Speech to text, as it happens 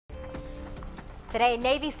Today,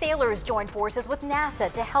 Navy sailors joined forces with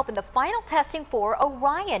NASA to help in the final testing for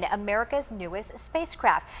Orion, America's newest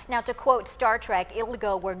spacecraft. Now, to quote Star Trek, it'll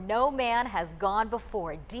go where no man has gone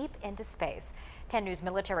before, deep into space. 10 News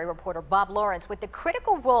military reporter Bob Lawrence with the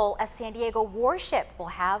critical role a San Diego warship will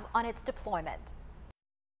have on its deployment.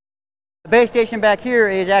 The base station back here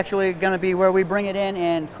is actually going to be where we bring it in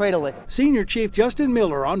and cradle it. Senior Chief Justin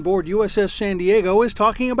Miller on board USS San Diego is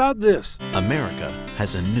talking about this. America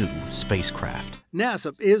has a new spacecraft.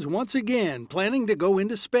 NASA is once again planning to go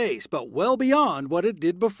into space, but well beyond what it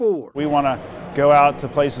did before. We want to go out to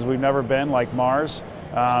places we've never been, like Mars,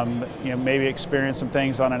 maybe experience some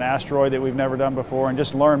things on an asteroid that we've never done before, and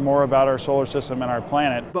just learn more about our solar system and our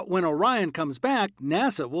planet. But when Orion comes back,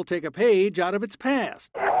 NASA will take a page out of its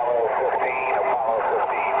past.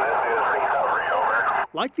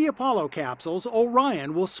 Like the Apollo capsules,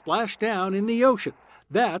 Orion will splash down in the ocean.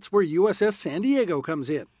 That's where USS San Diego comes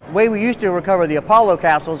in. The way we used to recover the Apollo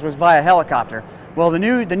capsules was via helicopter. Well, the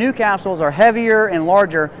new capsules are heavier and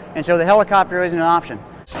larger, and so the helicopter isn't an option.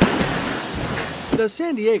 The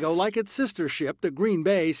San Diego, like its sister ship, the Green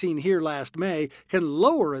Bay, seen here last May, can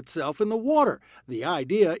lower itself in the water. The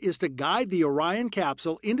idea is to guide the Orion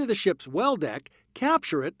capsule into the ship's well deck,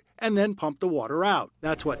 capture it, and then pump the water out.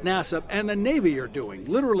 That's what NASA and the Navy are doing,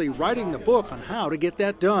 literally writing the book on how to get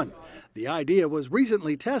that done. The idea was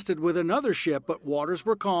recently tested with another ship, but waters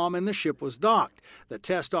were calm and the ship was docked. The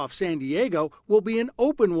test off San Diego will be in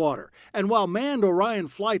open water. And while manned Orion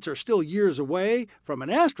flights are still years away, from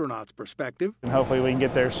an astronaut's perspective, And hopefully we can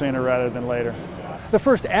get there sooner rather than later. the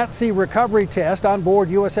first at-sea recovery test on board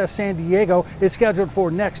USS San Diego is scheduled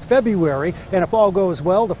for next February. And if all goes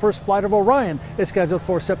well, the first flight of Orion is scheduled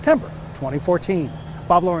for September 2014.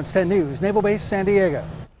 Bob Lawrence, 10 News, Naval Base, San Diego.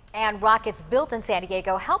 And rockets built in San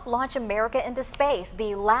Diego helped launch America into space.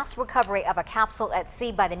 The last recovery of a capsule at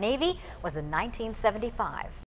sea by the Navy was in 1975.